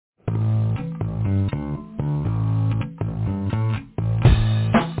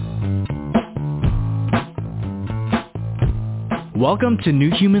Welcome to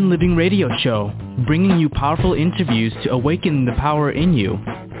New Human Living Radio Show, bringing you powerful interviews to awaken the power in you.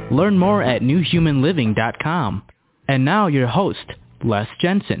 Learn more at newhumanliving.com. And now your host, Les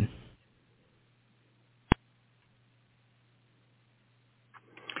Jensen.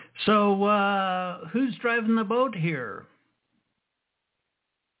 So, who's driving the boat here?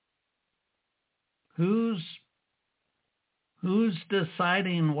 Who's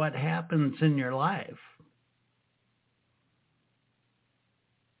deciding what happens in your life?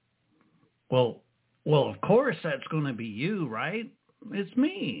 Well, of course that's going to be you, right? It's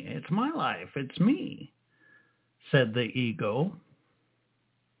me. It's my life. It's me, said the ego.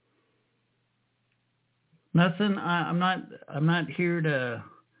 Nothing. I'm not here to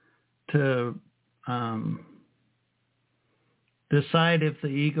decide if the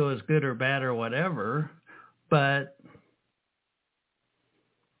ego is good or bad or whatever, but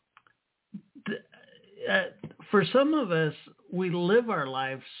for some of us, we live our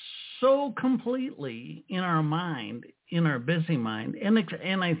life so completely in our mind, in our busy mind, and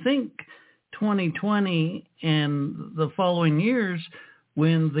I think 2020 and the following years,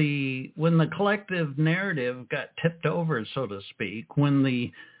 when the collective narrative got tipped over, so to speak, when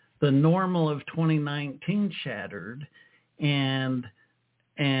the normal of 2019 shattered, and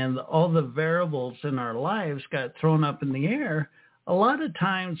all the variables in our lives got thrown up in the air, a lot of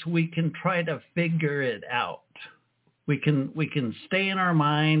times we can try to figure it out. We can stay in our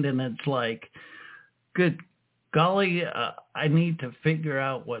mind, and it's like, good golly, I need to figure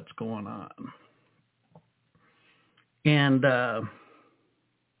out what's going on. And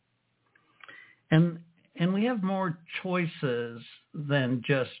we have more choices than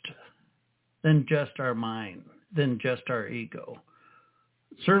just our mind, than just our ego.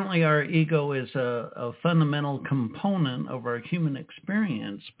 Certainly our ego is a fundamental component of our human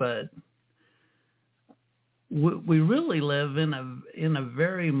experience, but we really live in a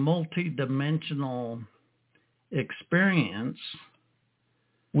very multidimensional experience.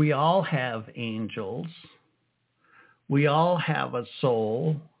 We all have angels. We all have a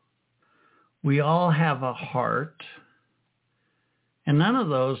soul. We all have a heart. And none of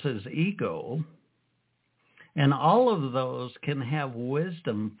those is ego. And all of those can have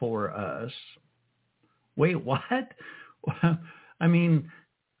wisdom for us. Wait, what? I mean,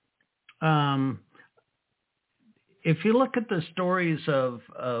 if you look at the stories of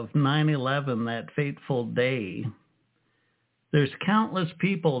 9/11, that fateful day, there's countless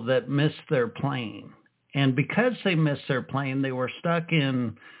people that missed their plane. And because they missed their plane, they were stuck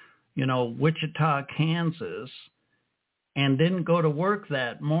in, Wichita, Kansas, and didn't go to work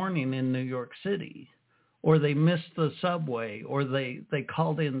that morning in New York City. Or they missed the subway, or they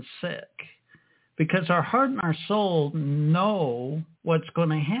called in sick. Because our heart and our soul know what's going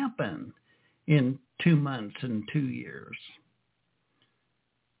to happen in 2 months and 2 years.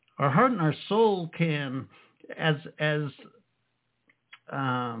 Our heart and our soul can, as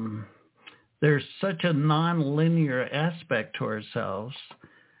there's such a non-linear aspect to ourselves,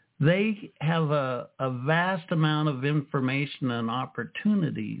 they have a vast amount of information and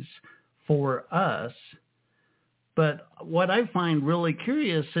opportunities for us. But what I find really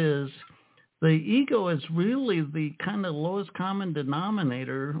curious is the ego is really the kind of lowest common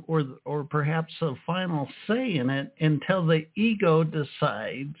denominator, or perhaps a final say in it, until the ego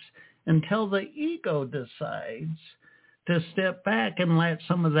decides to step back and let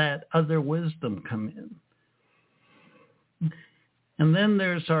some of that other wisdom come in. And then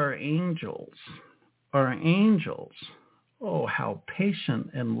there's our angels. Our angels. Oh, how patient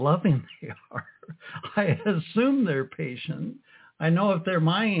and loving they are. I assume they're patient. I know if they're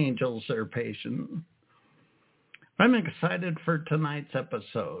my angels, they're patient. I'm excited for tonight's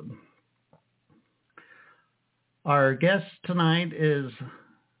episode. Our guest tonight is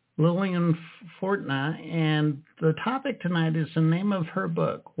Liliane Fortna, and the topic tonight is the name of her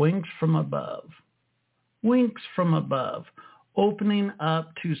book, Winks from Above. Winks from Above, opening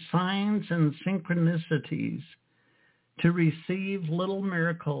up to signs and synchronicities to receive little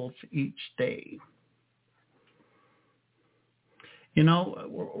miracles each day.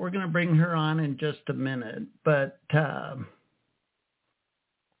 We're going to bring her on in just a minute, but I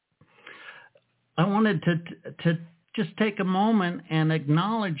wanted to just take a moment and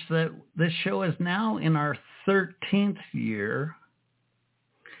acknowledge that this show is now in our 13th year,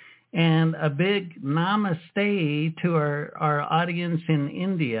 and a big namaste to our audience in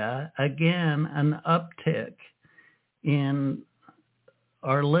India. Again, an uptick in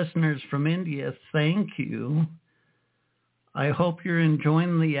our listeners from India. Thank you. I hope you're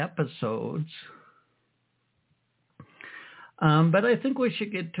enjoying the episodes. But I think we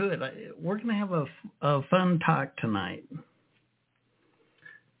should get to it. We're going to have a fun talk tonight.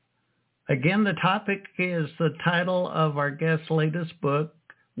 Again, the topic is the title of our guest's latest book,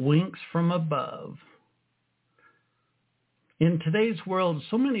 Winks from Above. In today's world,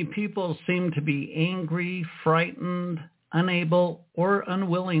 so many people seem to be angry, frightened, unable, or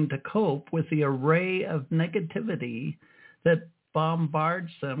unwilling to cope with the array of negativity that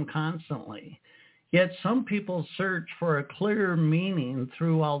bombards them constantly. Yet some people search for a clearer meaning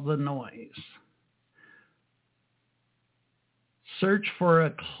through all the noise. Search for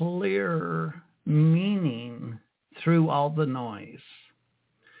a clearer meaning through all the noise.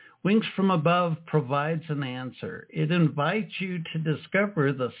 Winks from Above provides an answer. It invites you to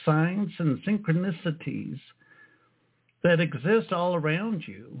discover the signs and synchronicities that exist all around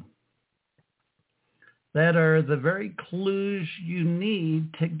you, that are the very clues you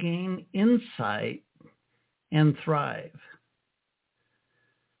need to gain insight and thrive.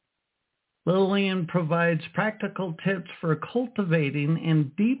 Liliane provides practical tips for cultivating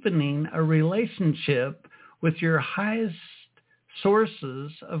and deepening a relationship with your highest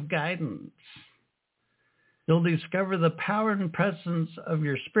sources of guidance. You'll discover the power and presence of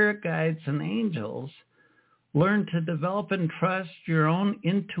your spirit guides and angels, learn to develop and trust your own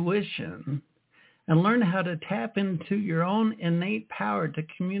intuition, and learn how to tap into your own innate power to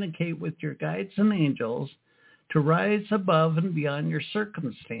communicate with your guides and angels to rise above and beyond your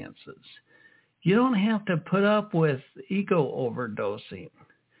circumstances. You don't have to put up with ego overdosing.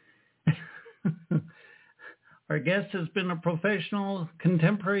 Our guest has been a professional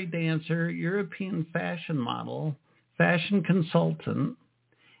contemporary dancer, European fashion model, fashion consultant,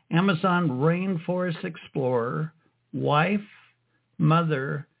 Amazon rainforest explorer, wife,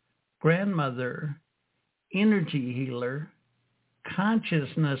 mother, grandmother, energy healer,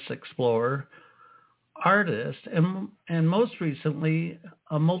 consciousness explorer, artist, and most recently,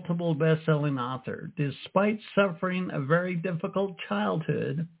 a multiple best-selling author. Despite suffering a very difficult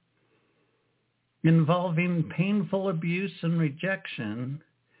childhood involving painful abuse and rejection,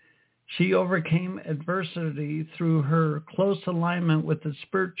 she overcame adversity through her close alignment with the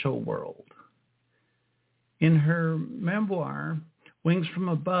spiritual world. In her memoir, Wings from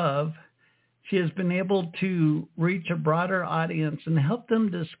Above, she has been able to reach a broader audience and help them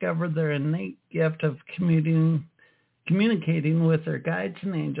discover their innate gift of communicating with their guides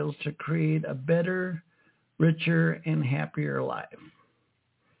and angels to create a better, richer, and happier life.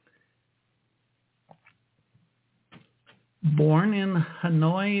 Born in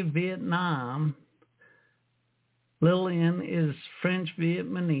Hanoi, Vietnam, Liliane is French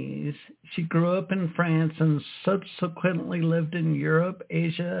Vietnamese. She grew up in France and subsequently lived in Europe,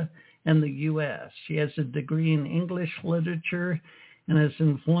 Asia, and the U.S. She has a degree in English literature and is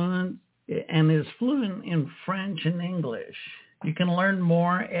fluent in French and English. You can learn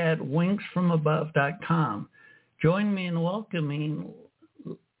more at winksfromabove.com. Join me in welcoming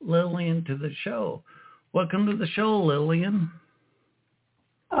Liliane to the show. Welcome to the show, Liliane.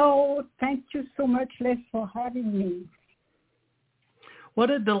 Oh, thank you so much, Les, for having me.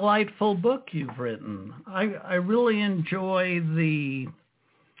 What a delightful book you've written. I really enjoy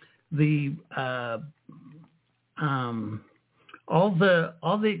all the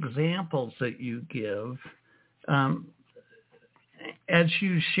examples that you give as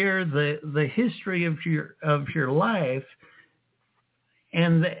you share the history of your life,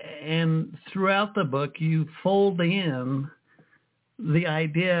 and throughout the book you fold in the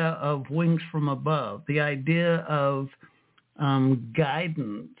idea of wings from above, the idea of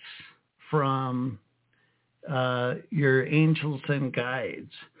guidance from your angels and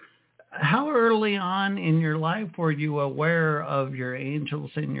guides. How early on in your life were you aware of your angels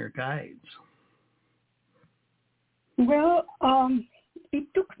and your guides? Well,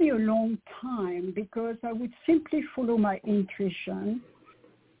 it took me a long time because I would simply follow my intuition.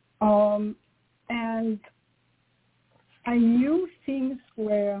 And I knew things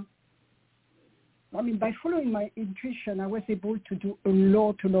were, by following my intuition, I was able to do a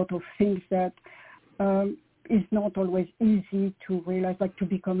lot of things that is not always easy to realize, like to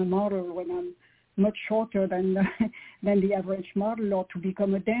become a model when I'm much shorter than the average model, or to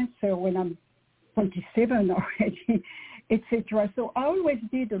become a dancer when I'm 27 already, etc. So I always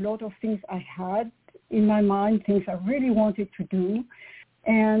did a lot of things I had in my mind, things I really wanted to do.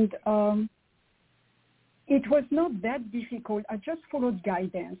 And it was not that difficult. I just followed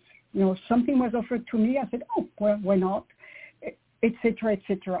guidance. Something was offered to me. I said, oh, well, why not, etc.,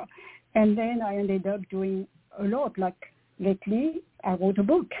 etc. And then I ended up doing a lot. Like lately, I wrote a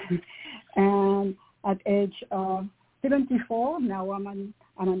book. And at age 74, now I'm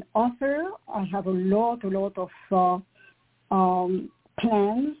an author. I have a lot of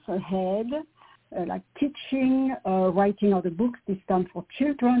plans ahead. like teaching, writing other books, this time for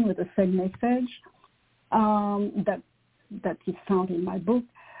children with the same message that is found in my book,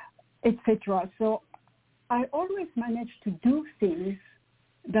 etc. So I always manage to do things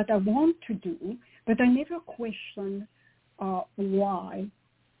that I want to do, but I never question why.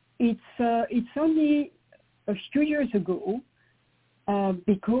 It's only a few years ago,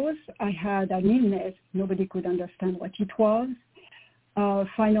 because I had an illness, nobody could understand what it was.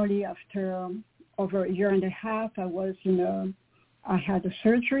 Finally, after over a year and a half, I had a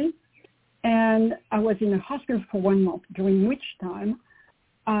surgery, and I was in a hospital for 1 month, during which time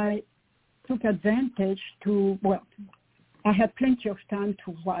I took advantage I had plenty of time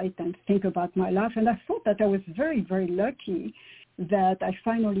to write and think about my life, and I thought that I was very, very lucky that I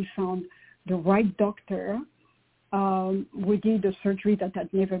finally found the right doctor who did a surgery that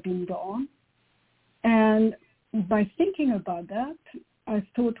had never been done. And by thinking about that, I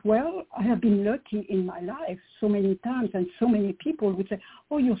thought, well, I have been lucky in my life so many times, and so many people would say,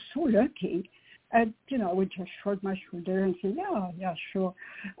 oh, you're so lucky. And, I would just shrug my shoulder and say, yeah, sure.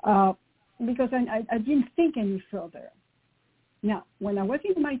 Because I didn't think any further. Now, when I was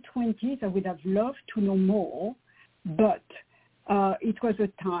in my 20s, I would have loved to know more, but it was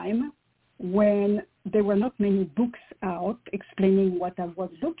a time when there were not many books out explaining what I was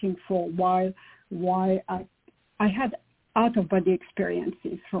looking for, why I had out-of-body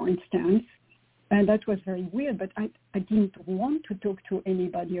experiences, for instance, and that was very weird, but I didn't want to talk to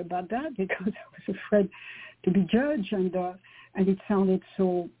anybody about that because I was afraid to be judged, and it sounded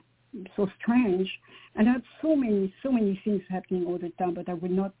so strange. And I had so many things happening all the time, but I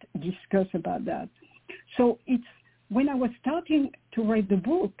would not discuss about that. So when I was starting to write the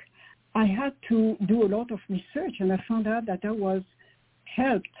book, I had to do a lot of research, and I found out that I was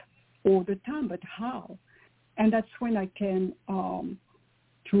helped all the time, but how? And that's when I came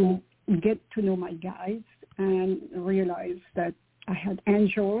to get to know my guides and realize that I had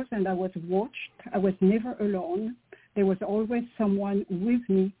angels and I was watched. I was never alone. There was always someone with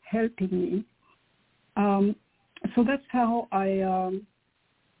me, helping me. So that's how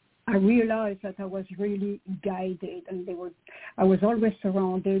I realized that I was really guided, and I was always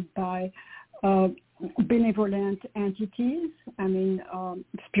surrounded by benevolent entities,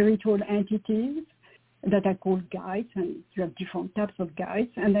 spiritual entities that I call guides, and you have different types of guides,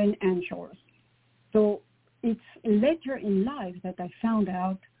 and then angels. So it's later in life that I found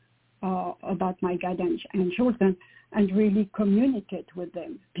out about my guidance angels and really communicate with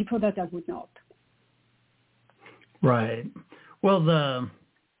them, people that I would not. Right. Well,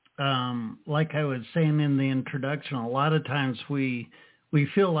 like I was saying in the introduction, a lot of times we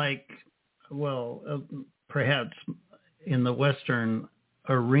feel like, perhaps in the Western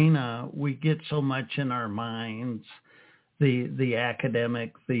arena, we get so much in our minds, the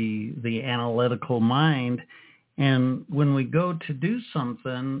academic, the analytical mind, and when we go to do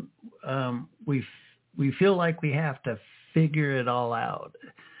something, we feel like we have to figure it all out.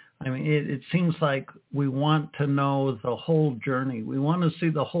 I mean, it seems like we want to know the whole journey. We want to see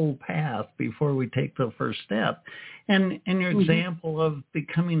the whole path before we take the first step. And your example of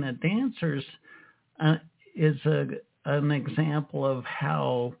becoming a dancer is an example of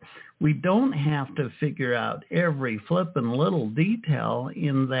how we don't have to figure out every flippin' little detail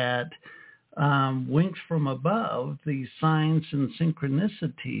in that winks from above, these signs and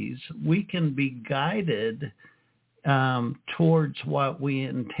synchronicities. We can be guided towards what we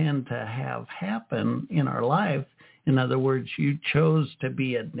intend to have happen in our life. In other words, you chose to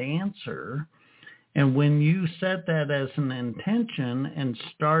be a dancer. And when you set that as an intention and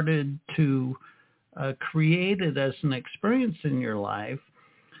started to create it as an experience in your life,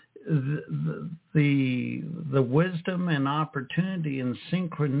 the wisdom and opportunity and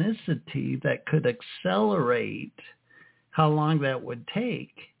synchronicity that could accelerate how long that would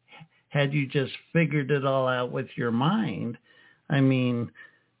take had you just figured it all out with your mind. I mean,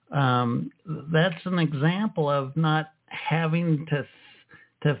 that's an example of not having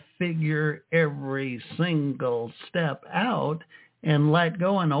to figure every single step out, and let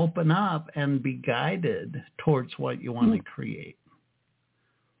go and open up and be guided towards what you want to create.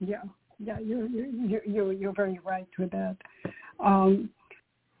 Yeah, you're very right with that.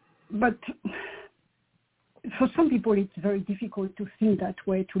 But for some people, it's very difficult to think that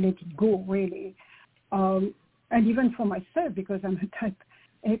way, to let it go, really. And even for myself, because I'm a type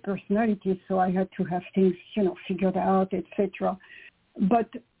A personality, so I had to have things, figured out, etc. But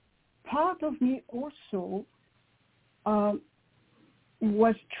part of me also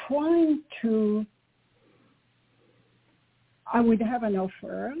was trying to, I would have an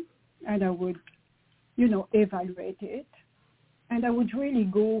offer and I would, evaluate it. and I would really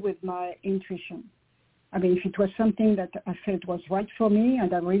go with my intuition. I mean, if it was something that I felt was right for me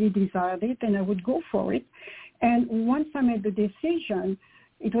and I really desired it, then I would go for it. And once I made the decision,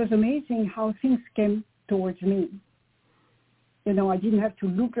 it was amazing how things came towards me. You know, I didn't have to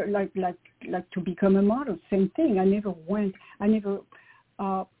look like to become a model. Same thing. I never went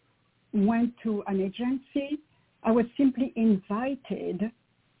to an agency. I was simply invited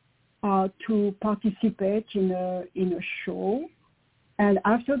to participate in a show, and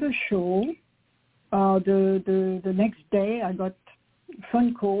after the show, the next day I got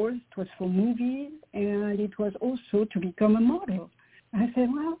phone calls. It was for movies, and it was also to become a model. I said,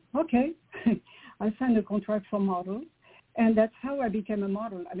 well, okay. I signed a contract for models, and that's how I became a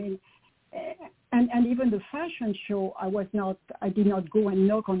model. I mean, and even the fashion show, I did not go and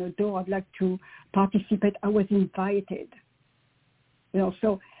knock on the door. I'd like to participate. I was invited. You know,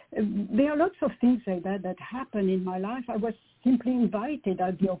 so there are lots of things like that happen in my life. I was simply invited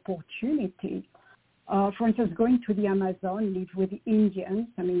at the opportunity. For instance, going to the Amazon, live with the Indians.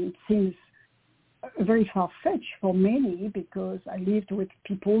 I mean, it seems very far-fetched for many because I lived with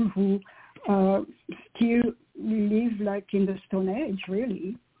people who still live like in the Stone Age,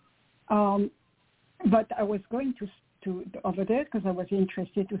 really. But I was going to over there because I was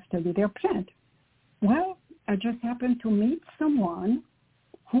interested to study their plant. Well, I just happened to meet someone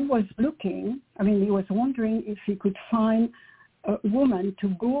who was looking. I mean, he was wondering if he could find a woman to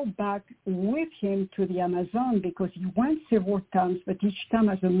go back with him to the Amazon because he went several times, but each time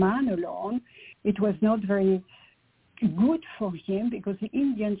as a man alone, it was not very good for him because the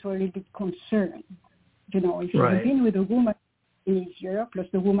Indians were a little bit concerned. You know, if he had been with a woman in his year, plus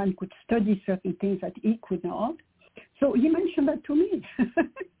the woman could study certain things that he could not. So he mentioned that to me.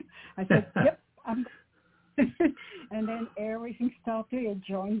 I said, yep. And then everything started. I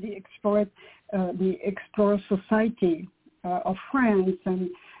joined the Explorer Society of France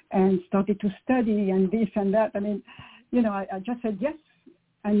and started to study and this and that. I mean, you know, I just said yes,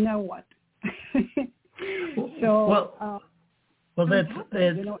 and now what? So, well,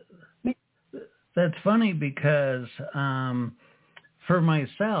 that's funny because for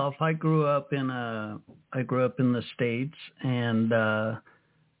myself, I grew up in the States, and there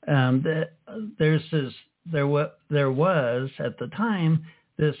was at the time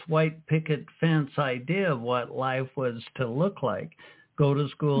this white picket fence idea of what life was to look like: go to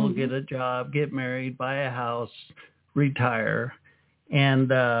school, get a job, get married, buy a house, retire,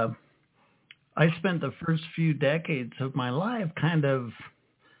 and I spent the first few decades of my life kind of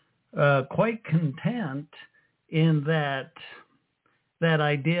quite content in that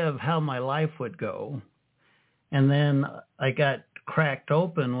idea of how my life would go. And then I got cracked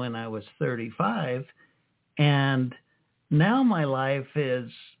open when I was 35, and now my life is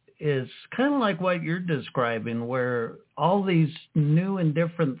kind of like what you're describing, where all these new and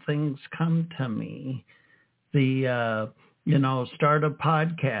different things come to me. Start a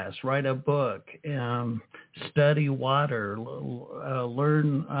podcast, write a book, study water,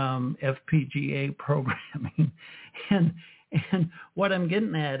 learn FPGA programming. And what I'm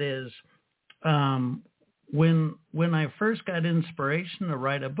getting at is when I first got inspiration to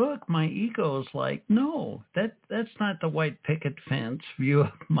write a book, my ego's like, no, that's not the white picket fence view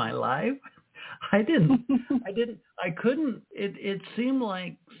of my life. I couldn't, it seemed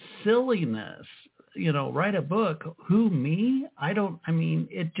like silliness. You know, write a book. Who, me?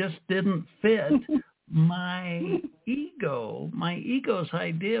 It just didn't fit my ego's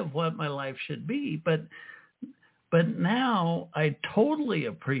idea of what my life should be. But now I totally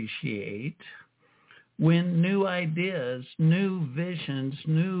appreciate when new ideas, new visions,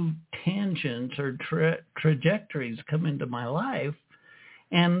 new tangents or trajectories come into my life.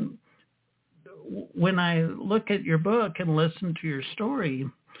 And when I look at your book and listen to your story,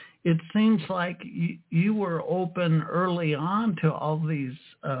 it seems like you were open early on to all these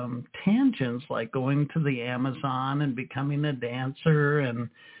tangents, like going to the Amazon and becoming a dancer. And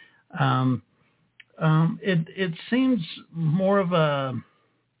it seems more of a,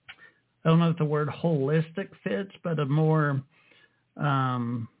 I don't know if the word holistic fits, but a more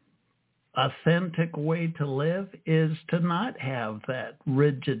authentic way to live is to not have that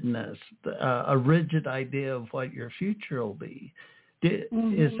rigidness, a rigid idea of what your future will be.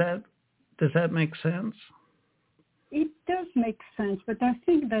 Does that make sense? It does make sense, but I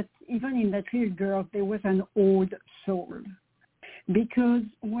think that even in that little girl, there was an old soul. Because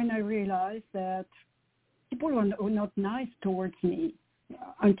when I realized that people were not nice towards me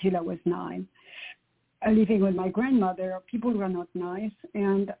until I was 9, living with my grandmother, people were not nice.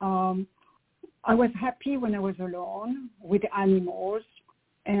 And I was happy when I was alone with animals,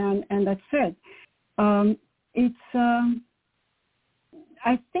 and that's it.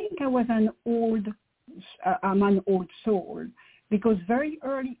 I think I was I'm an old soul, because very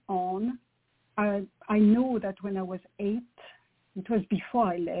early on, I know that when I was 8, it was before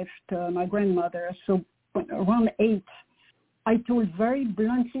I left my grandmother, so around 8, I told very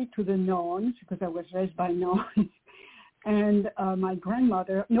bluntly to the nuns, because I was raised by nuns, and my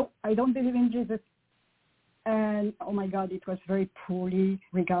grandmother, no, I don't believe in Jesus. And, oh my God, it was very poorly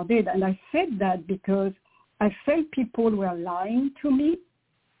regarded. And I said that because I felt people were lying to me.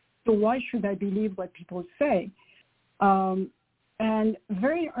 So why should I believe what people say? And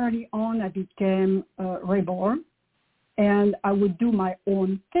very early on, I became reborn, and I would do my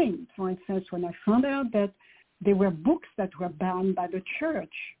own thing. For instance, when I found out that there were books that were banned by the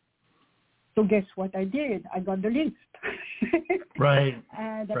church, so guess what I did? I got the list. Right.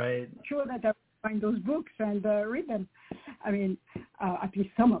 And right. I'm sure that I find those books and read them. I mean, at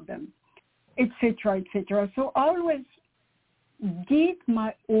least some of them, etc., etc. So I always did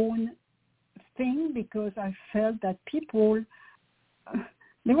my own thing because I felt that people,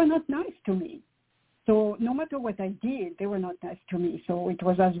 they were not nice to me. So no matter what I did, they were not nice to me. So it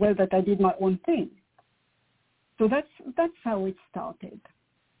was as well that I did my own thing. So that's how it started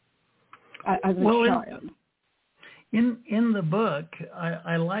as a child. In the book,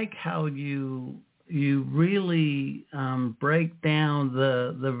 I like how you really break down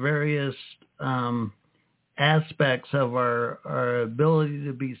the various aspects of our ability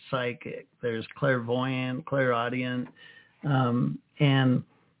to be psychic. There's clairvoyant, clairaudient, and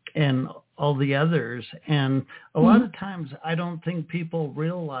all the others. And a lot of times I don't think people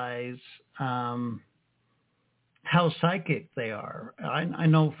realize how psychic they are. I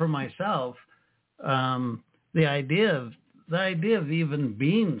know for myself, the idea of even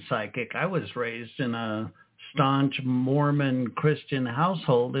being psychic, I was raised in a staunch Mormon Christian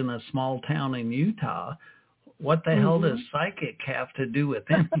household in a small town in Utah. What the hell does psychic have to do with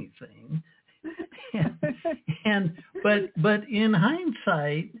anything? But in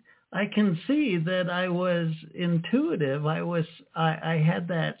hindsight, I can see that I was intuitive. I had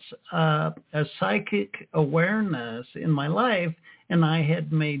that a psychic awareness in my life, and I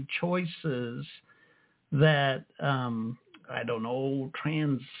had made choices that I don't know,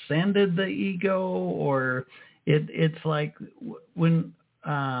 transcended the ego, or it's like when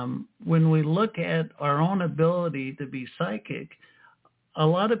we look at our own ability to be psychic, a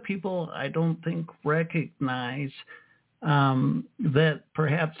lot of people I don't think recognize that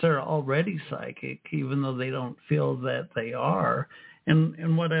perhaps they're already psychic, even though they don't feel that they are.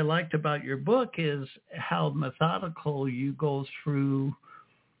 And what I liked about your book is how methodical you go through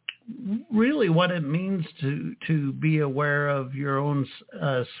really what it means to be aware of your own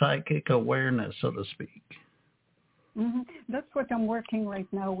psychic awareness, so to speak. Mm-hmm. That's what I'm working right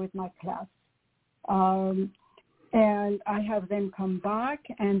now with my class. And I have them come back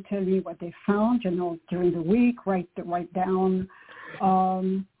and tell me what they found, during the week, write down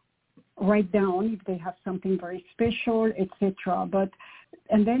if they have something very special, etc.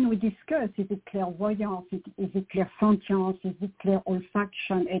 And then we discuss, is it clairvoyance, is it clairsentience, is it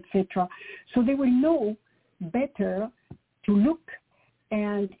clairolfaction, etc. So they will know better to look,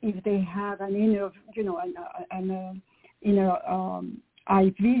 and if they have an inner,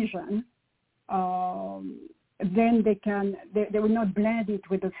 eye vision, then they will not blend it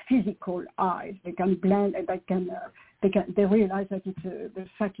with the physical eyes. They can blend, they realize that it's the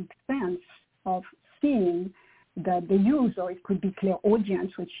psychic sense of seeing that they use, or it could be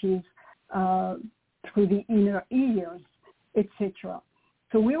clairaudience, which is through the inner ears, etc.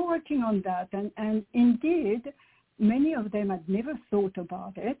 So we're working on that, and indeed, many of them had never thought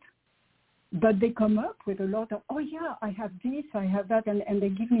about it, but they come up with a lot of, oh yeah, I have this, I have that, and they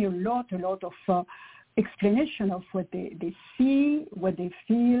give me a lot of explanation of what they see, what they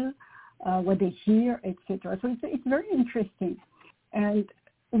feel, what they hear, etc. So it's very interesting. And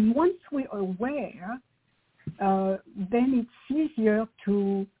once we are aware, then it's easier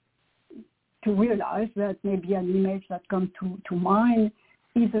to realize that maybe an image that comes to mind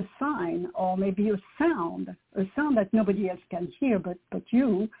is a sign, or maybe a sound that nobody else can hear but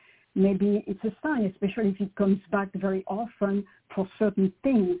you. Maybe it's a sign, especially if it comes back very often for certain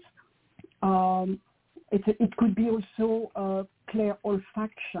things. It could be also clear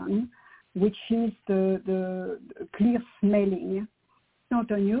olfaction, which is the clear smelling. It's not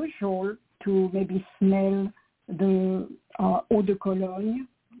unusual to maybe smell the eau de cologne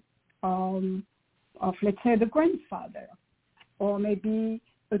of, let's say, the grandfather, or maybe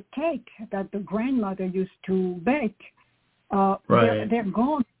a cake that the grandmother used to bake. Right. They're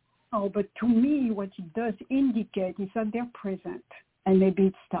gone now, but to me, what it does indicate is that they're present, and maybe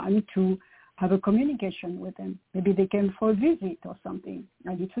it's time to have a communication with them. Maybe they came for a visit or something,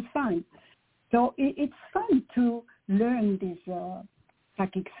 and it's a sign. So it's fun to learn these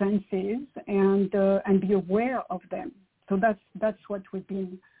psychic senses and be aware of them. So that's what we've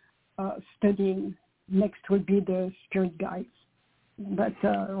been studying. Next will be the spirit guides. But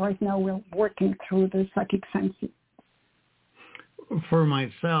right now we're working through the psychic senses. For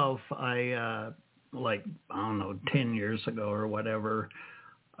myself, I 10 years ago or whatever,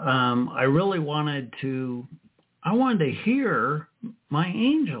 I really wanted to hear my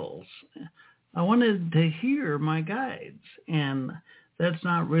angels. I wanted to hear my guides, and that's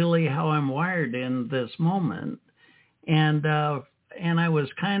not really how I'm wired in this moment. And I was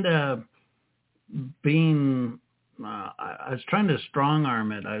kind of being, I was trying to strong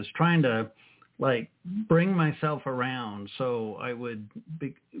arm it. I was trying to bring myself around so I would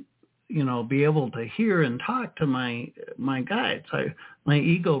be able to hear and talk to my guides. My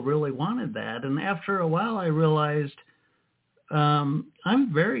ego really wanted that. And after a while, I realized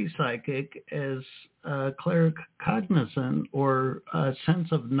I'm very psychic as claircognizant or a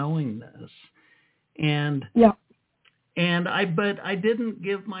sense of knowingness. And yeah. But I didn't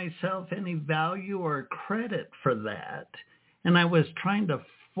give myself any value or credit for that. And I was trying to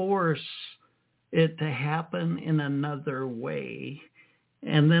force it to happen in another way.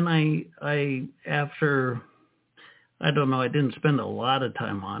 And then I after, I don't know, I didn't spend a lot of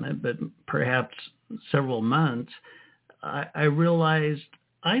time on it, but perhaps several months, I realized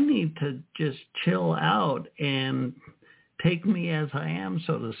I need to just chill out and take me as I am,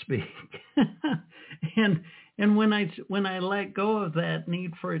 so to speak. And when I let go of that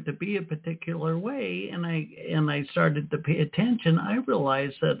need for it to be a particular way, and I started to pay attention, I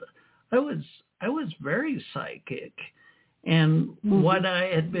realized that I was very psychic, and what I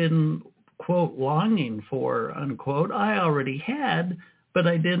had been, quote, longing for, unquote, I already had, but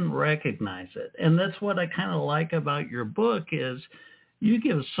I didn't recognize it. And that's what I kind of like about your book is you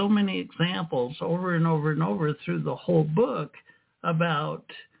give so many examples over and over and over through the whole book about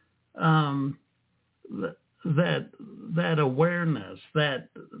that awareness, that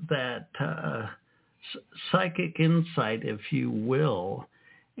psychic insight, if you will,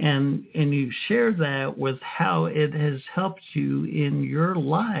 and you share that with how it has helped you in your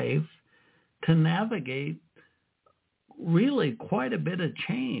life to navigate really quite a bit of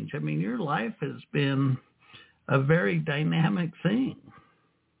change. I mean, your life has been a very dynamic thing.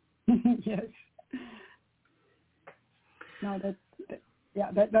 Yes. No, that's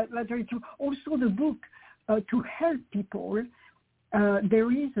very true. Also, the book, to help people,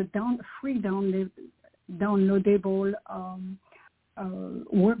 there is a free downloadable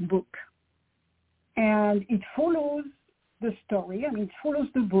workbook. And it follows the story, it follows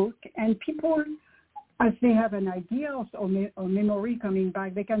the book, and people, as they have an idea or memory coming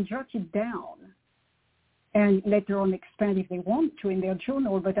back, they can jot it down and later on expand if they want to in their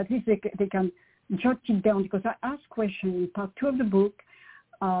journal, but at least they can jot it down, because I ask questions in part 2 of the book.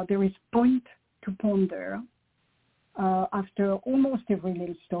 There is point to ponder after almost every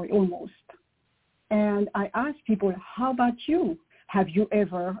little story, almost. And I ask people, how about you? Have you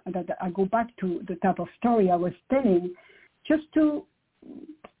ever, that I go back to the type of story I was telling, just to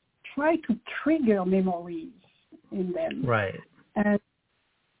try to trigger memories in them. Right. And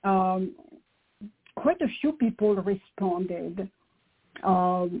quite a few people responded.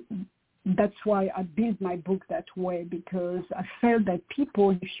 That's why I built my book that way, because I felt that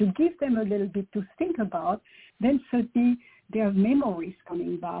people, if you give them a little bit to think about, then suddenly there are memories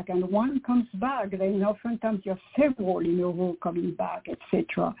coming back, and one comes back, then oftentimes you have several in a row coming back,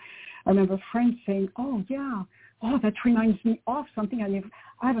 etc. I remember friends saying, oh, yeah, that reminds me of something I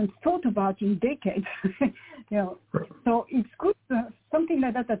haven't thought about in decades. So it's good, something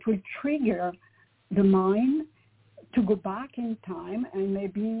like that will trigger the mind to go back in time and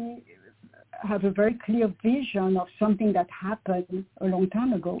maybe have a very clear vision of something that happened a long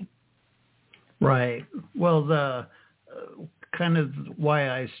time ago. Right. Well, the kind of why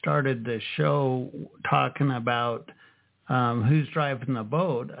I started the show talking about who's driving the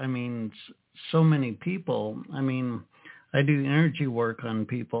boat. I mean, so many people. I mean, I do energy work on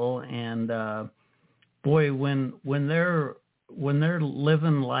people, and boy, when they're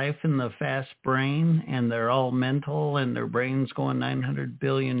living life in the fast brain and they're all mental and their brain's going 900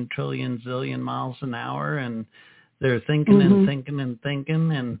 billion trillion zillion miles an hour, and they're thinking and thinking and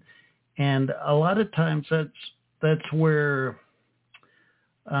thinking, and a lot of times that's where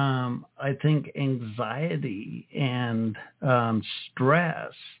I think anxiety and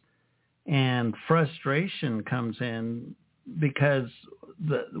stress and frustration comes in, because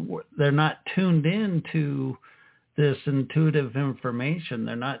they're not tuned in to this intuitive information.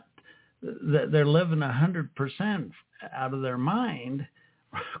 they're living 100% out of their mind,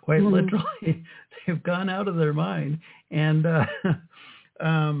 quite literally. They've gone out of their mind. And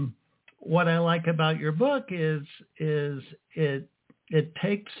what I like about your book is it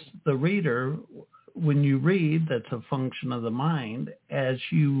takes the reader, when you read, that's a function of the mind, as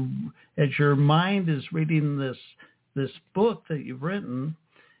your mind is reading this book that you've written,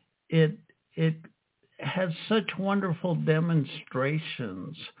 it has such wonderful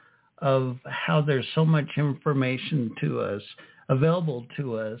demonstrations of how there's so much information available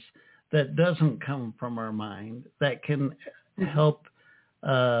to us that doesn't come from our mind, that can help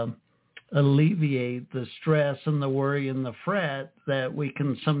alleviate the stress and the worry and the fret that we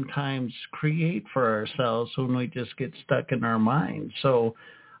can sometimes create for ourselves when we just get stuck in our mind. So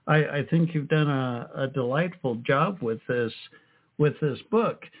I think you've done a delightful job with this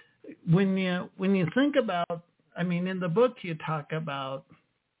book. When you think about, I mean, in the book you talk about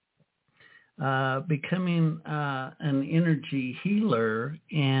becoming an energy healer,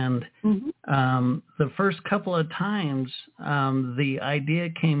 and the first couple of times the idea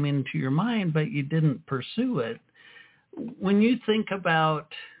came into your mind, but you didn't pursue it. When you think about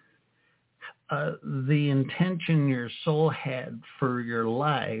the intention your soul had for your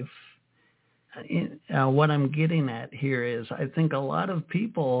life, what I'm getting at here is I think a lot of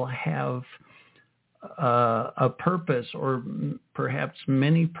people have a purpose, or perhaps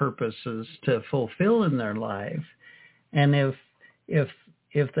many purposes, to fulfill in their life, and if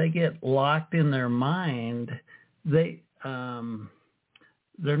they get locked in their mind, they're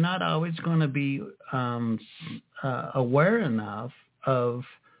not always going to be aware enough of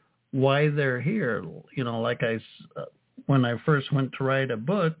why they're here. You know, like when I first went to write a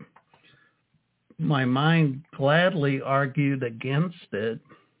book, my mind gladly argued against it,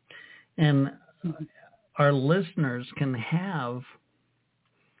 and our listeners can have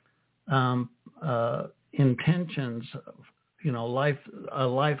intentions, you know, a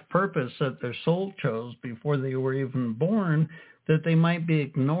life purpose that their soul chose before they were even born, that they might be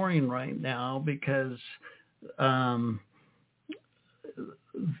ignoring right now because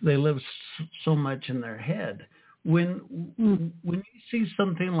they live so much in their head. When you see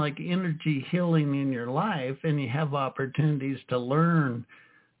something like energy healing in your life, and you have opportunities to learn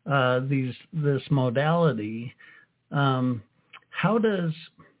this modality, how does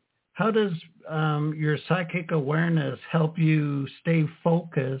your psychic awareness help you stay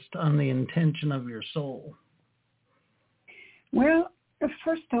focused on the intention of your soul? Well,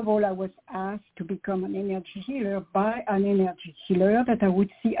 first of all, I was asked to become an energy healer by an energy healer that I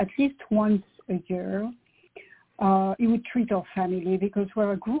would see at least once a year. He would treat our family, because where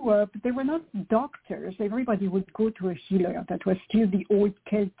I grew up, there were not doctors. Everybody would go to a healer. That was still the old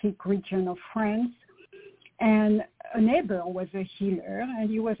Celtic region of France. And a neighbor was a healer, and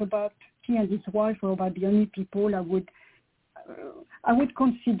he and his wife were about the only people I would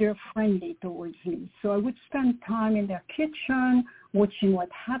consider friendly towards me. So I would spend time in their kitchen watching what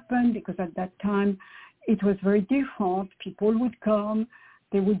happened, because at that time it was very different. People would come.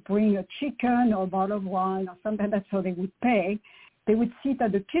 They would bring a chicken or a bottle of wine or something. That's how they would pay. They would sit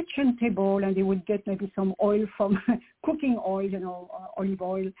at the kitchen table, and they would get maybe some oil from cooking oil, olive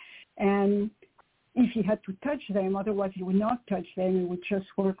oil. And if he had to touch them, otherwise he would not touch them. He would just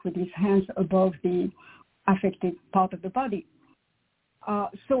work with his hands above the affected part of the body.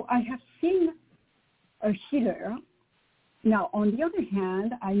 So I have seen a healer. Now, on the other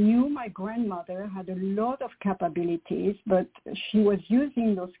hand, I knew my grandmother had a lot of capabilities, but she was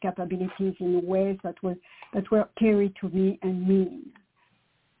using those capabilities in ways that were carried to me and mean.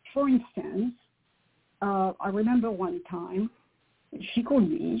 For instance, I remember one time she called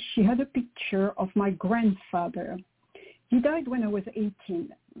me. She had a picture of my grandfather. He died when I was 18,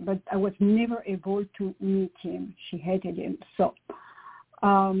 but I was never able to meet him. She hated him. So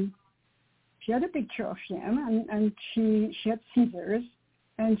she had a picture of him, and she had scissors,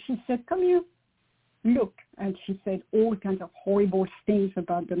 and she said, "Come here, look." And she said all kinds of horrible things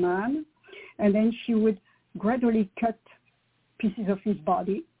about the man. And then she would gradually cut pieces of his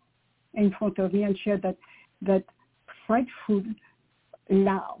body in front of me, and she had that frightful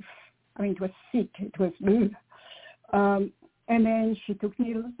laugh. I mean, it was sick. It was and then she took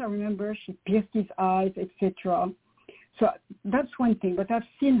needles. I remember she pierced his eyes, etc. So that's one thing. But I've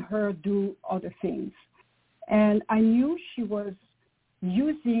seen her do other things, and I knew she was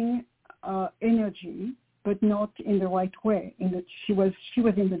using energy, but not in the right way. In that she was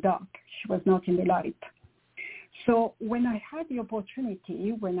in the dark. She was not in the light. So when I had the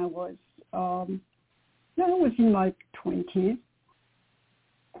opportunity, when I was in my 20s,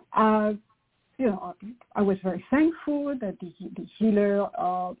 I was very thankful that the healer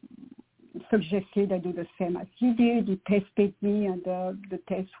suggested I do the same as he did. He tested me, and the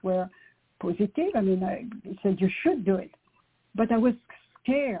tests were positive. I mean, he said, you should do it. But I was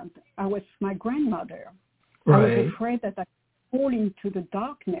scared. I was my grandmother. Right. I was afraid that I would fall into the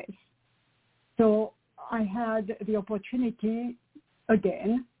darkness. So I had the opportunity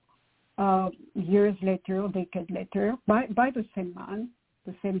again, years later, a decade later, by the same man,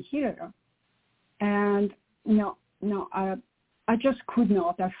 the same healer. And no, I just could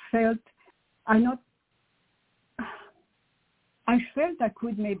not. I felt I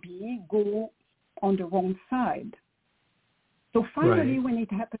could maybe go on the wrong side. So finally, when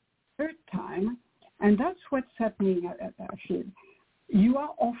it happened the third time, and that's what's happening, I feel, you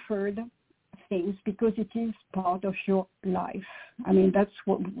are offered things because it is part of your life. I mean, that's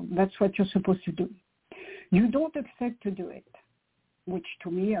what you're supposed to do. You don't accept to do it, which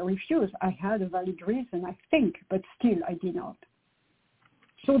to me I refused. I had a valid reason, I think, but still I did not.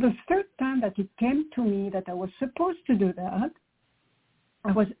 So the third time that it came to me that I was supposed to do that,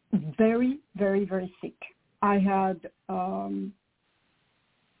 I was very, very, very sick. I had lung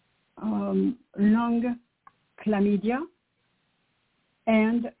chlamydia,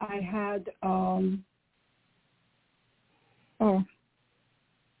 and I had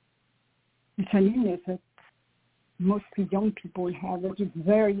it's an illness that mostly young people have. It is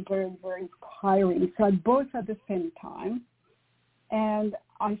very, very, very tiring. So I both at the same time, and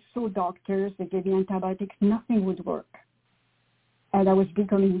I saw doctors. They gave me antibiotics. Nothing would work. And I was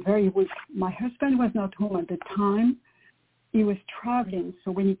becoming very weak. My husband was not home at the time. He was traveling.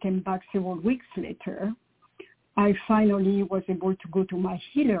 So when he came back several weeks later, I finally was able to go to my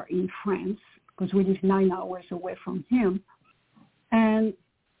healer in France because we live 9 hours away from him. And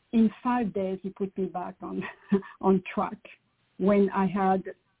in 5 days, he put me back on track. When I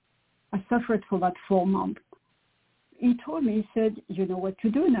suffered for about 4 months. He told me, he said, you know what to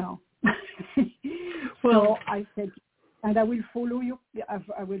do now. So I said, and I will follow your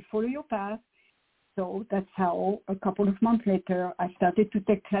path. So that's how a couple of months later, I started to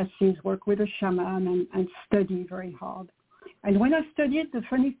take classes, work with a shaman, and study very hard. And when I studied, the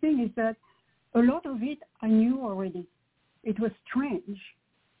funny thing is that a lot of it I knew already. It was strange.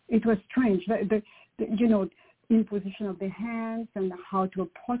 The imposition of the hands and how to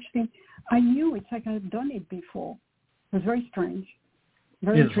approach things. I knew. It's like I had done it before. It was very strange.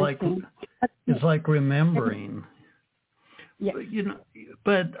 Very interesting. It's like remembering. Yes.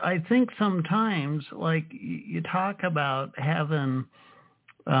 But I think sometimes, like you talk about having,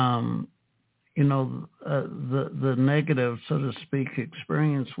 the negative, so to speak,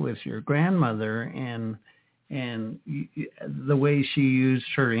 experience with your grandmother and the way she used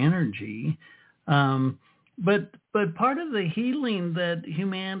her energy. But part of the healing that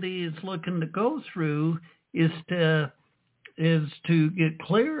humanity is looking to go through is to get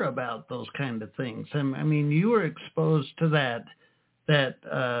clear about those kind of things. And I mean, you were exposed to that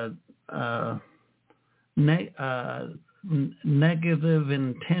negative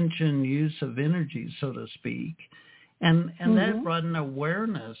intention use of energy, so to speak, and that brought an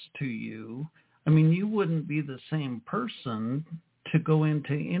awareness to you. I mean, you wouldn't be the same person to go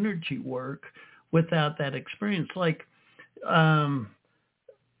into energy work without that experience. Like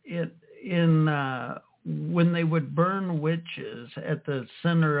when they would burn witches at the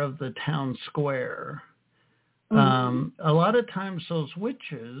center of the town square, a lot of times those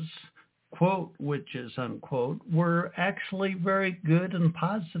witches, quote, witches, unquote, were actually very good and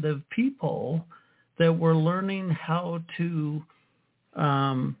positive people that were learning how to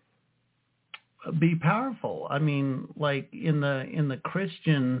be powerful. I mean, like in the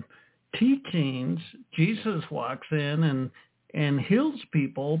Christian teachings, Jesus walks in and heals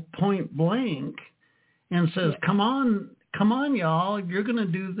people point blank and says, come on, y'all, you're going to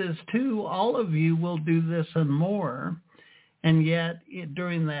do this too. All of you will do this and more. And yet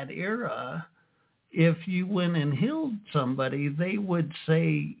during that era, if you went and healed somebody, they would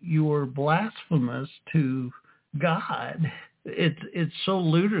say you were blasphemous to God. It's so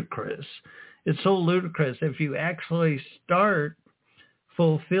ludicrous. It's so ludicrous. If you actually start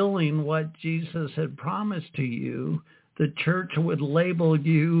fulfilling what Jesus had promised to you, the church would label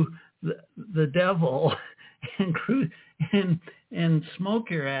you the devil and smoke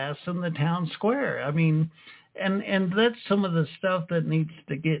your ass in the town square. I mean, and that's some of the stuff that needs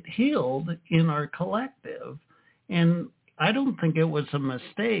to get healed in our collective. And I don't think it was a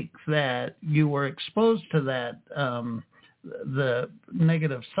mistake that you were exposed to that, the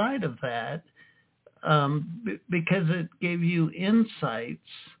negative side of that, because it gave you insights.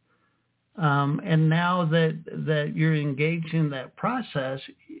 And now that you're engaged in that process,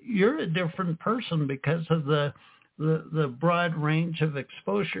 you're a different person because of the the broad range of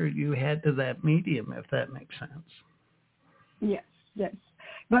exposure you had to that medium, if that makes sense. Yes, yes.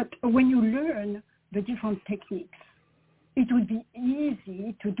 But when you learn the different techniques, it would be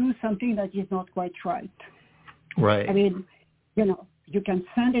easy to do something that is not quite right. Right. I mean, you can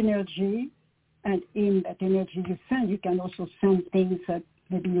send energy, and in that energy you send, you can also send things that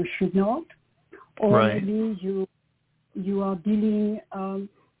maybe you should not, or right. maybe you are dealing,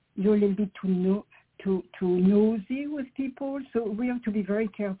 you're a little bit too nosy with people. So we have to be very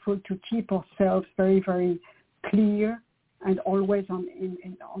careful to keep ourselves very, very clear and always on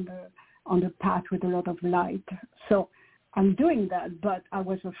the path with a lot of light. So I'm doing that, but I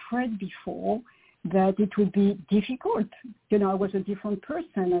was afraid before that it would be difficult. I was a different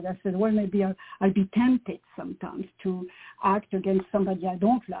person, and I said, well, maybe I'll be tempted sometimes to act against somebody I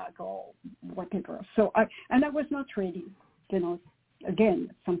don't like or whatever. So I was not ready. Again,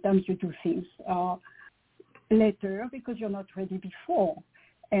 sometimes you do things later because you're not ready before.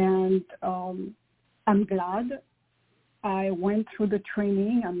 And I'm glad I went through the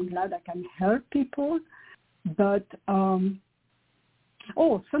training. I'm glad I can help people. But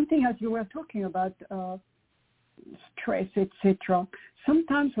something as you were talking about, stress, etc.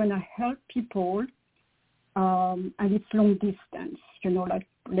 Sometimes when I help people, and it's long distance, like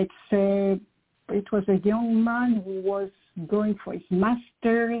let's say it was a young man who was going for his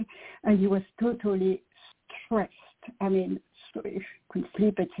master, and he was totally stressed. I mean, so he couldn't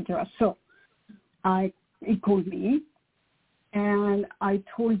sleep, etc. So he called me, and I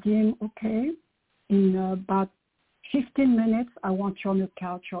told him, okay, in about 15 minutes, I want you on the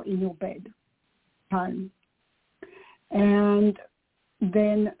couch or in your bed. Time. And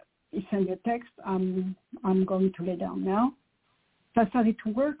then he sent me a text, I'm going to lay down now. So I started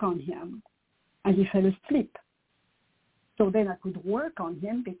to work on him, and he fell asleep. So then I could work on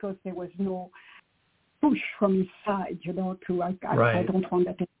him because there was no push from his side, I don't want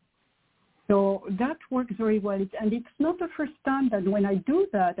that. So that works very well. And it's not the first time that when I do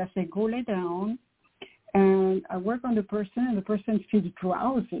that, I say, go lay down, and I work on the person, and the person feels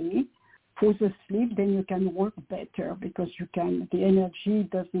drowsy, falls asleep, then you can work better because the energy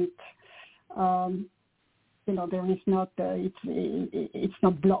doesn't, there is not, it's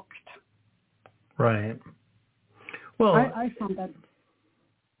not blocked. Right. Well, I found that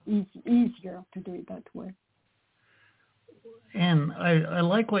easier to do it that way. And I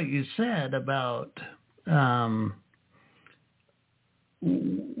like what you said about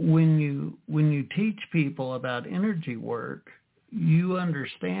when you teach people about energy work, you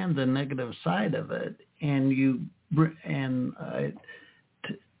understand the negative side of it, and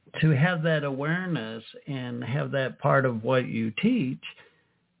to have that awareness and have that part of what you teach,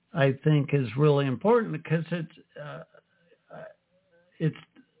 I think is really important because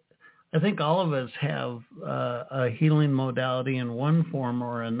I think all of us have a healing modality in one form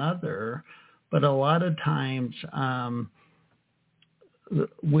or another, but a lot of times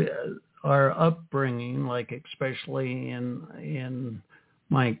our upbringing, like especially in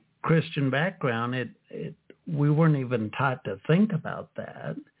my Christian background, we weren't even taught to think about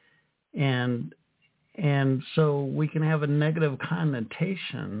that, and so we can have a negative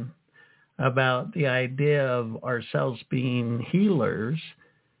connotation about the idea of ourselves being healers.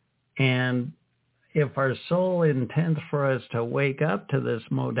 And if our soul intends for us to wake up to this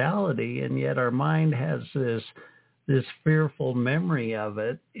modality, and yet our mind has this fearful memory of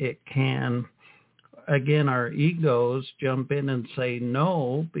it, it can, again, our egos jump in and say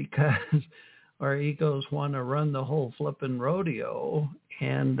no, because our egos want to run the whole flippin' rodeo.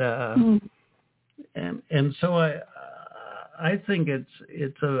 And so I think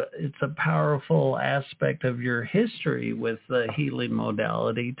it's a powerful aspect of your history with the healing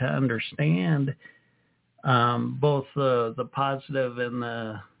modality to understand both the positive and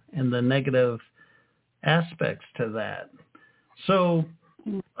the negative aspects to that. So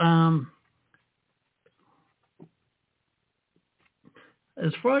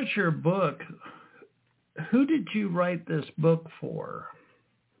as far as your book, who did you write this book for?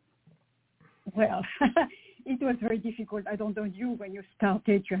 Well, it was very difficult. I don't know you, when you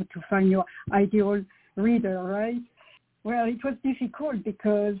started, you had to find your ideal reader, right? Well, it was difficult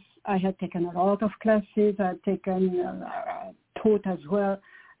because I had taken a lot of classes. I had taken, taught as well.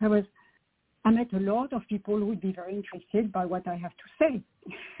 I met a lot of people who would be very interested by what I have to say.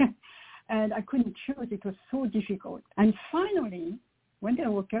 And I couldn't choose. It was so difficult. And finally, one day I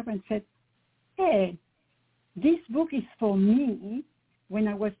woke up and said, hey, this book is for me when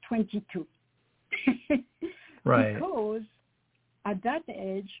I was 22. Right. Because at that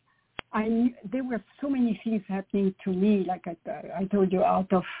age, there were so many things happening to me, like I told you,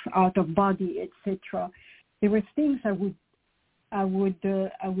 out of body, etc. there were things I would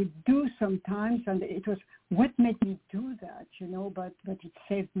do sometimes, and it was what made me do that, but it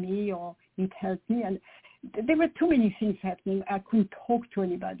saved me or it helped me, and there were too many things happening. I couldn't talk to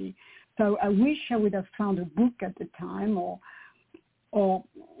anybody, so I wish I would have found a book at the time or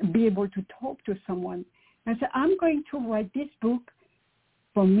be able to talk to someone. I said, I'm going to write this book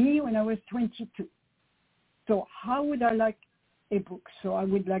for me when I was 22. So how would I like a book? So I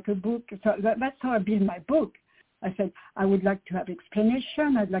would like a book. So that's how I built my book. I said, I would like to have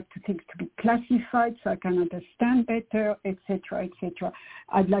explanation. I'd like things to be classified so I can understand better, etc., etc.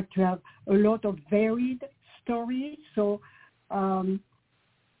 I'd like to have a lot of varied stories. So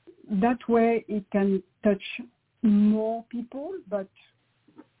that way it can touch more people, but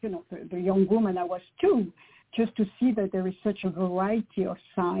the young woman I was too, just to see that there is such a variety of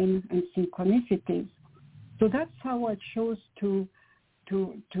signs and synchronicities. So that's how I chose to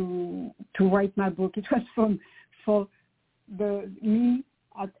write my book. It was for me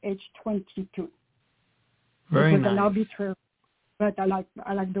at age 22. Very it was nice. An arbitrary, but I like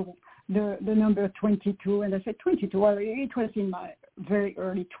the number 22, and I said 22. Well, it was in my very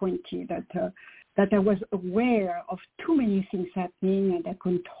early 20s that I was aware of too many things happening and I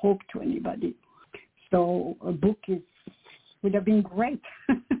couldn't talk to anybody. So a book would have been great.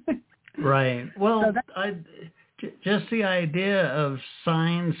 Right. Well, So just the idea of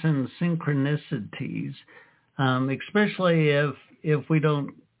signs and synchronicities, especially if we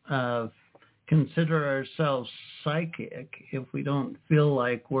don't consider ourselves psychic, if we don't feel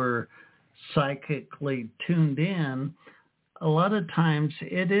like we're psychically tuned in, a lot of times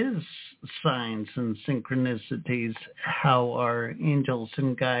it is signs and synchronicities how our angels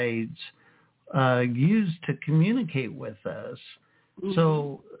and guides use to communicate with us.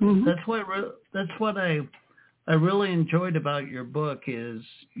 So that's what I really enjoyed about your book is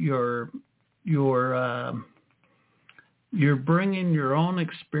you're bringing your own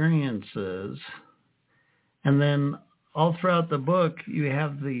experiences, and then all throughout the book you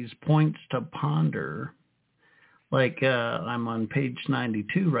have these points to ponder. Like I'm on page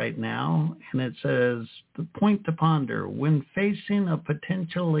 92 right now, and it says, the point to ponder: when facing a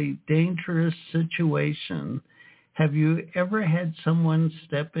potentially dangerous situation, have you ever had someone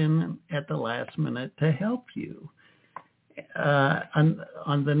step in at the last minute to help you?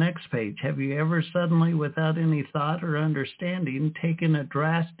 On the next page, have you ever suddenly, without any thought or understanding, taken a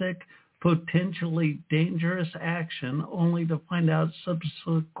drastic, potentially dangerous action only to find out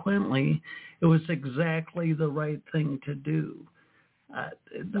subsequently it was exactly the right thing to do?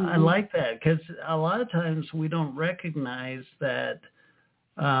 I like that, because a lot of times we don't recognize that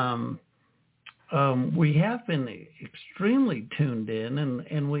we have been extremely tuned in,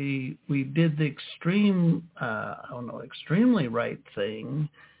 and we did the extremely right thing,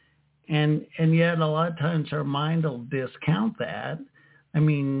 and yet a lot of times our mind will discount that. I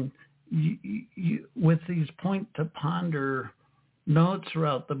mean, you, with these point to ponder notes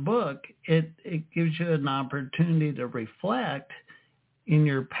throughout the book, it gives you an opportunity to reflect in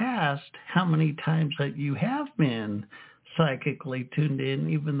your past how many times that you have been psychically tuned in,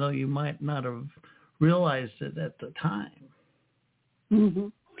 even though you might not have realized it at the time. Mm-hmm.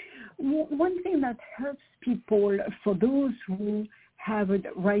 One thing that helps people, for those who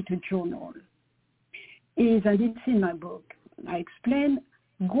write a journal, is, and it's in my book, I explain,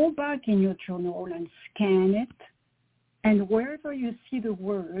 go back in your journal and scan it, and wherever you see the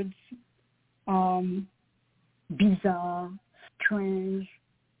words bizarre, strange,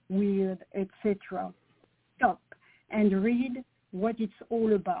 weird, etc., stop and read what it's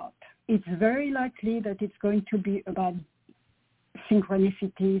all about. It's very likely that it's going to be about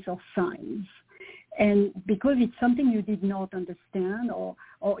synchronicities or signs. And because it's something you did not understand, or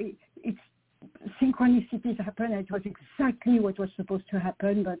it's synchronicities happen, and it was exactly what was supposed to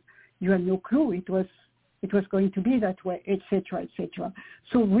happen, but you had no clue it was going to be that way, etc., etc.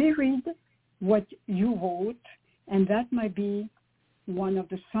 So reread what you wrote, and that might be one of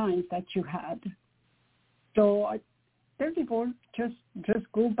the signs that you had. So I tell people, just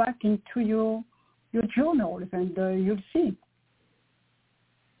go back into your journals, and you'll see.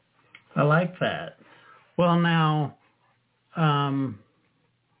 I like that. Well, now,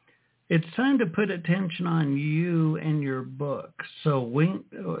 it's time to put attention on you and your book. So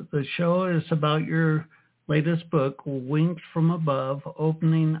the show is about your latest book, Winged from Above,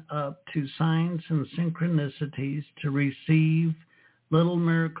 opening up to signs and synchronicities to receive little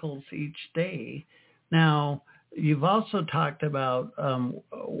miracles each day. Now, you've also talked about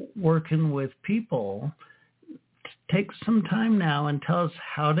working with people. Take some time now and tell us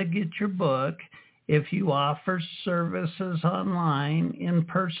how to get your book, if you offer services online, in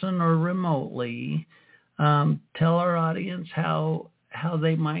person, or remotely, tell our audience how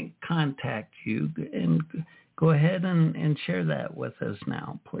they might contact you, and go ahead and share that with us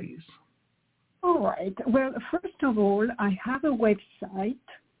now, please. All right. Well, first of all, I have a website.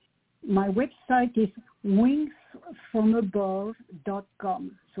 My website is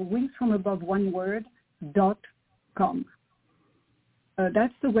wingsfromabove.com. So wingsfromabove, one word, .com.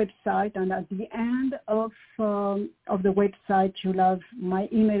 That's the website, and at the end of the website, you'll have my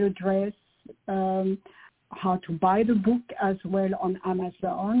email address, how to buy the book as well on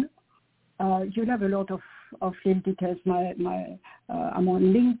Amazon. You'll have a lot of little details. I'm on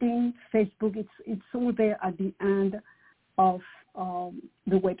LinkedIn, Facebook. It's all there at the end of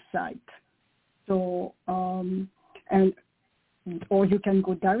the website. So or you can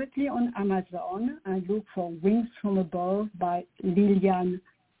go directly on Amazon and look for Wings from Above by Liliane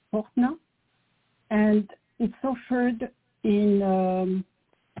Fortna, and it's offered in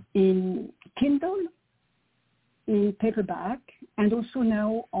Kindle, in paperback, and also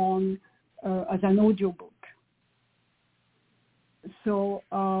now on as an audiobook. So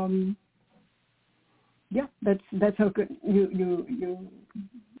that's how good you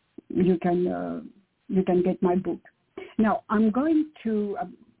can get my book. Now I'm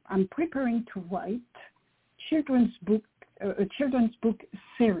preparing to write a children's book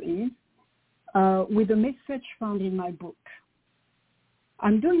series with the message found in my book.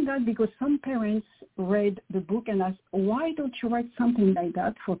 I'm doing that because some parents read the book and asked, why don't you write something like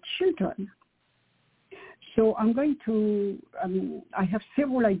that for children? So I'm going to, I have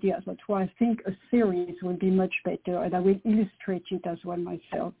several ideas. That's why I think a series will be much better, and I will illustrate it as well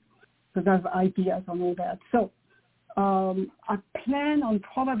myself, because I have ideas on all that. So I plan on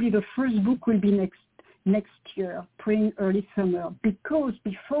probably the first book will be next year, spring, early summer, because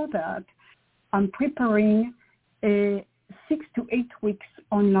before that, I'm preparing a 6 to 8 weeks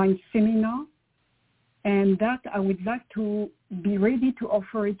online seminar, and that I would like to be ready to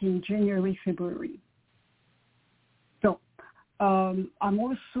offer it in January, February. So I'm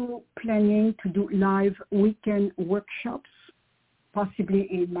also planning to do live weekend workshops, possibly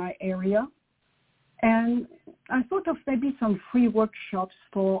in my area. And I thought of maybe some free workshops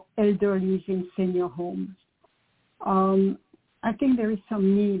for elderly in senior homes. I think there is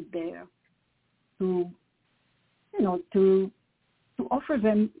some need there to offer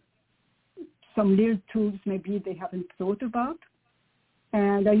them some little tools maybe they haven't thought about.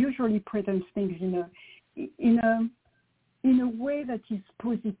 And I usually present things in a way that is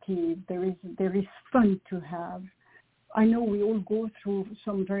positive. There is fun to have. I know we all go through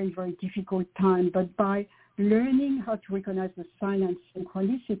some very, very difficult time, but by learning how to recognize the signs and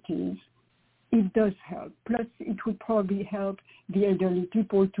synchronicities, it does help. Plus, it would probably help the elderly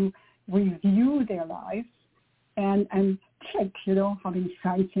people to review their lives and check, how many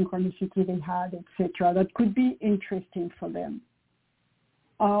signs, synchronicity they had, etc. That could be interesting for them.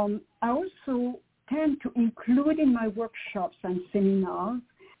 I also tend to include in my workshops and seminars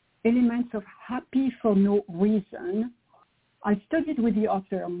elements of happy for no reason. I studied with the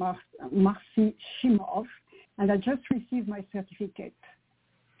author Marcy Shimoff, and I just received my certificate.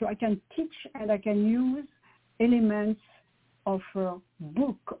 So I can teach and I can use elements of a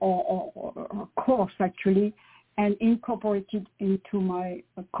book or a course actually, and incorporate it into my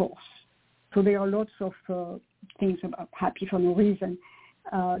course. So there are lots of things about happy for no reason,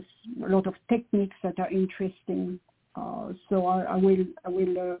 a lot of techniques that are interesting. So I will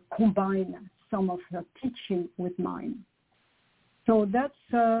combine some of her teaching with mine. So that's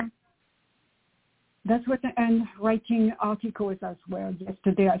what, and writing articles as well.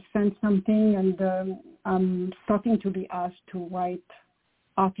 Yesterday I sent something, and I'm starting to be asked to write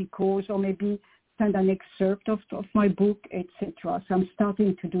articles or maybe send an excerpt of my book, etc. So I'm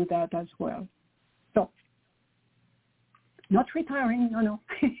starting to do that as well. So not retiring, no.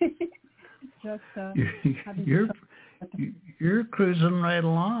 Just You're cruising right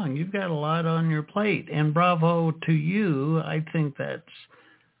along. You've got a lot on your plate, and bravo to you. I think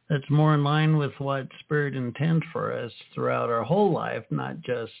that's more in line with what Spirit intends for us throughout our whole life, not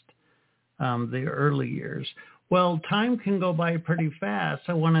just the early years. Well, time can go by pretty fast.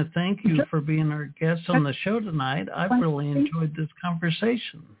 I want to thank you for being our guest on the show tonight. I've really enjoyed this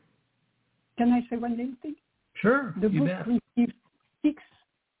conversation. Can I say one little thing? Sure, the book received six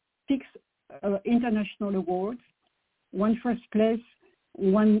international awards, 1 first place,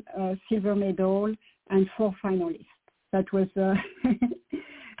 1 silver medal, and 4 finalists. That was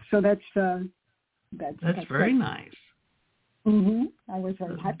so that's very nice. Mm-hmm. I was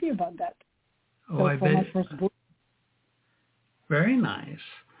very happy about that. Oh, I bet. My first book. Very nice.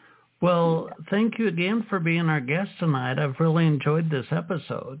 Well, thank you again for being our guest tonight. I've really enjoyed this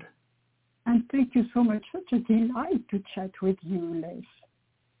episode. And thank you so much. Such a delight to chat with you, Les.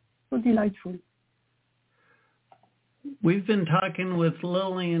 So delightful. We've been talking with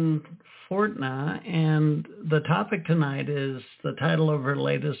Liliane Fortna, and the topic tonight is the title of her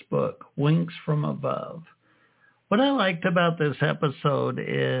latest book, Winks from Above. What I liked about this episode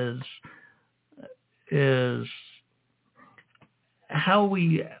is how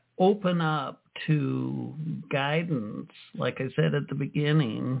we open up to guidance. Like I said at the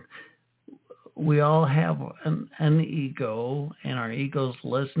beginning, we all have an ego, and our ego's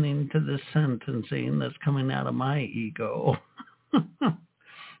listening to this sentencing that's coming out of my ego.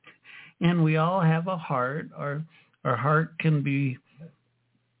 And we all have a heart. Our heart can be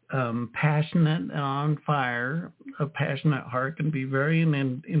passionate and on fire. A passionate heart can be very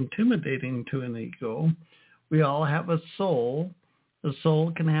intimidating to an ego. We all have a soul. The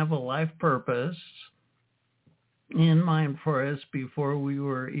soul can have a life purpose in mind for us before we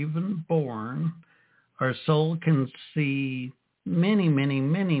were even born. Our soul can see many, many,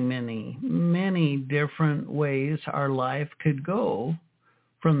 many, many, many different ways our life could go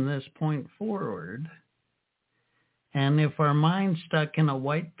from this point forward. And if our mind's stuck in a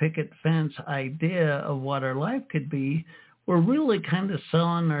white picket fence idea of what our life could be, we're really kind of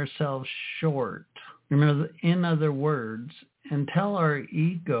selling ourselves short. In other words, until our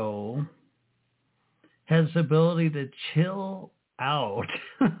ego has the ability to chill out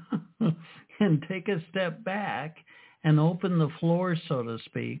and take a step back and open the floor, so to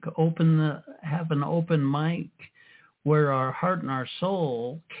speak, have an open mic where our heart and our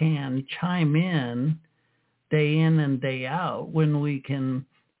soul can chime in and day out, when we can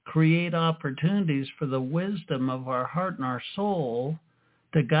create opportunities for the wisdom of our heart and our soul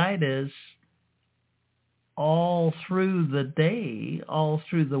to guide us all through the day, all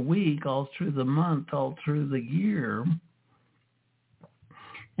through the week, all through the month, all through the year.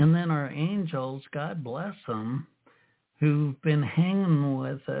 And then our angels, God bless them, who've been hanging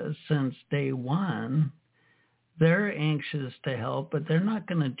with us since day one, they're anxious to help, but they're not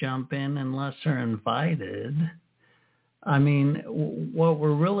going to jump in unless they're invited. I mean, what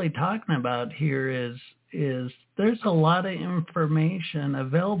we're really talking about here is there's a lot of information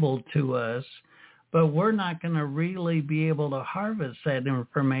available to us, but we're not going to really be able to harvest that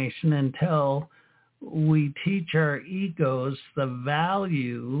information until we teach our egos the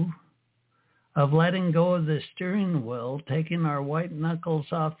value of letting go of the steering wheel, taking our white knuckles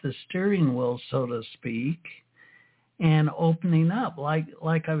off the steering wheel, so to speak, and opening up.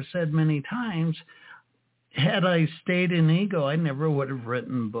 Like I've said many times, had I stayed in ego, I never would have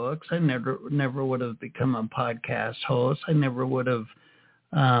written books. I never would have become a podcast host. I never would have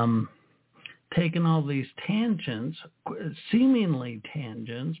taken all these tangents, seemingly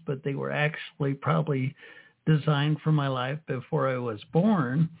tangents, but they were actually probably designed for my life before I was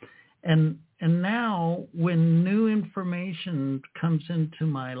born. And now when new information comes into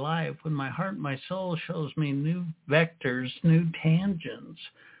my life, when my heart and my soul shows me new vectors, new tangents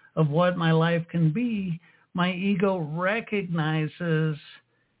of what my life can be, my ego recognizes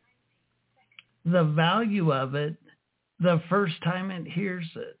the value of it the first time it hears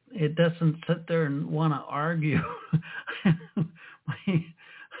it. It doesn't sit there and want to argue.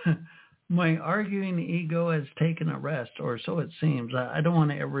 My arguing ego has taken a rest, or so it seems. I don't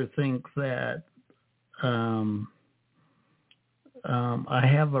want to ever think that I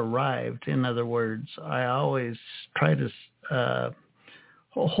have arrived. In other words, I always try to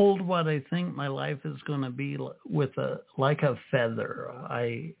hold what I think my life is going to be like a feather.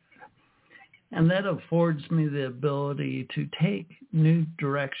 And that affords me the ability to take new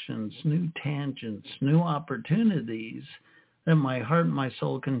directions, new tangents, new opportunities that my heart and my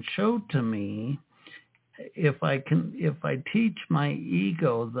soul can show to me if I teach my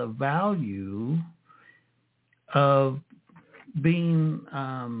ego the value of being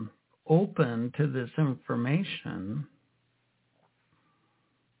open to this information.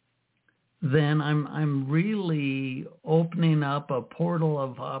 Then I'm really opening up a portal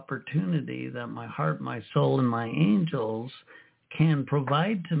of opportunity that my heart, my soul, and my angels can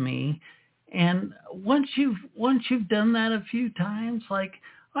provide to me. And once you've done that a few times, like,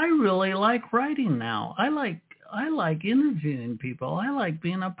 I really like writing now. I like interviewing people. I like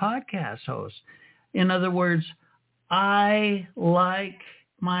being a podcast host. In other words, I like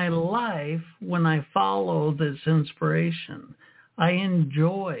my life when I follow this inspiration. I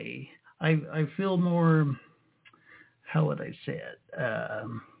enjoy. I feel more, how would I say it?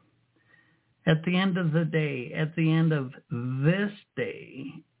 At the end of the day, at the end of this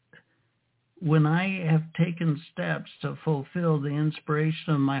day, when I have taken steps to fulfill the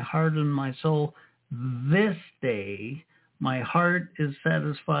inspiration of my heart and my soul, this day, my heart is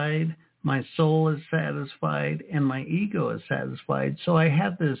satisfied, my soul is satisfied, and my ego is satisfied. So I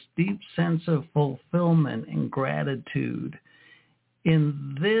have this deep sense of fulfillment and gratitude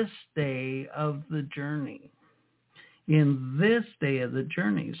in this day of the journey. In this day of the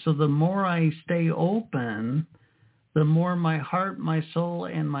journey. So the more I stay open, the more my heart, my soul,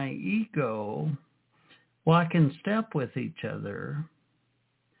 and my ego walk in step with each other.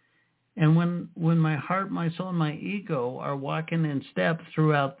 And when my heart, my soul, and my ego are walking in step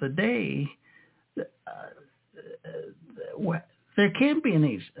throughout the day, there can't be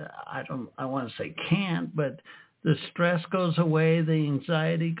any, I want to say can't, but the stress goes away, the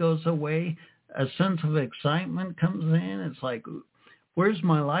anxiety goes away, a sense of excitement comes in. It's like, where's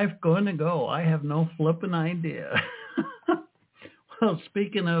my life going to go? I have no flipping idea. Well,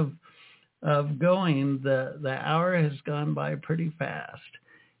 speaking of going, the hour has gone by pretty fast.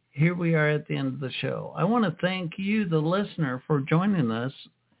 Here we are at the end of the show. I want to thank you, the listener, for joining us.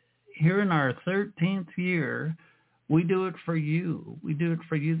 Here in our 13th year, we do it for you. We do it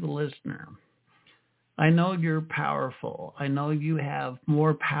for you, the listener. I know you're powerful. I know you have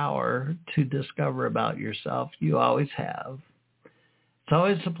more power to discover about yourself. You always have. It's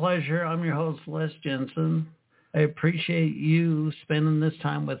always a pleasure. I'm your host, Les Jensen. I appreciate you spending this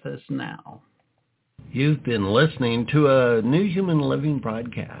time with us now. You've been listening to a New Human Living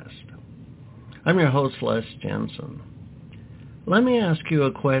broadcast. I'm your host, Les Jensen. Let me ask you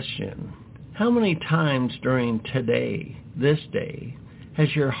a question. How many times during today, this day,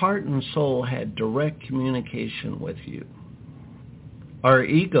 has your heart and soul had direct communication with you? Our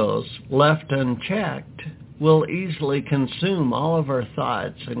egos, left unchecked, will easily consume all of our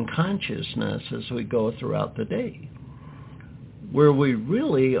thoughts and consciousness as we go throughout the day, where we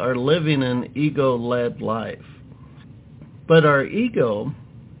really are living an ego-led life. But our ego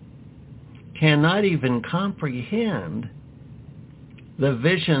cannot even comprehend the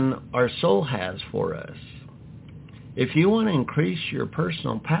vision our soul has for us. If you want to increase your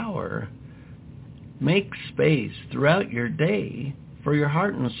personal power, make space throughout your day for your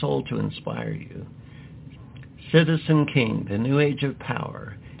heart and soul to inspire you. Citizen King, The New Age of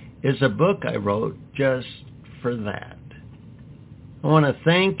Power, is a book I wrote just for that. I want to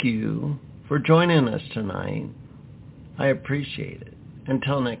thank you for joining us tonight. I appreciate it.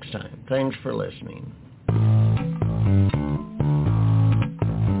 Until next time, thanks for listening.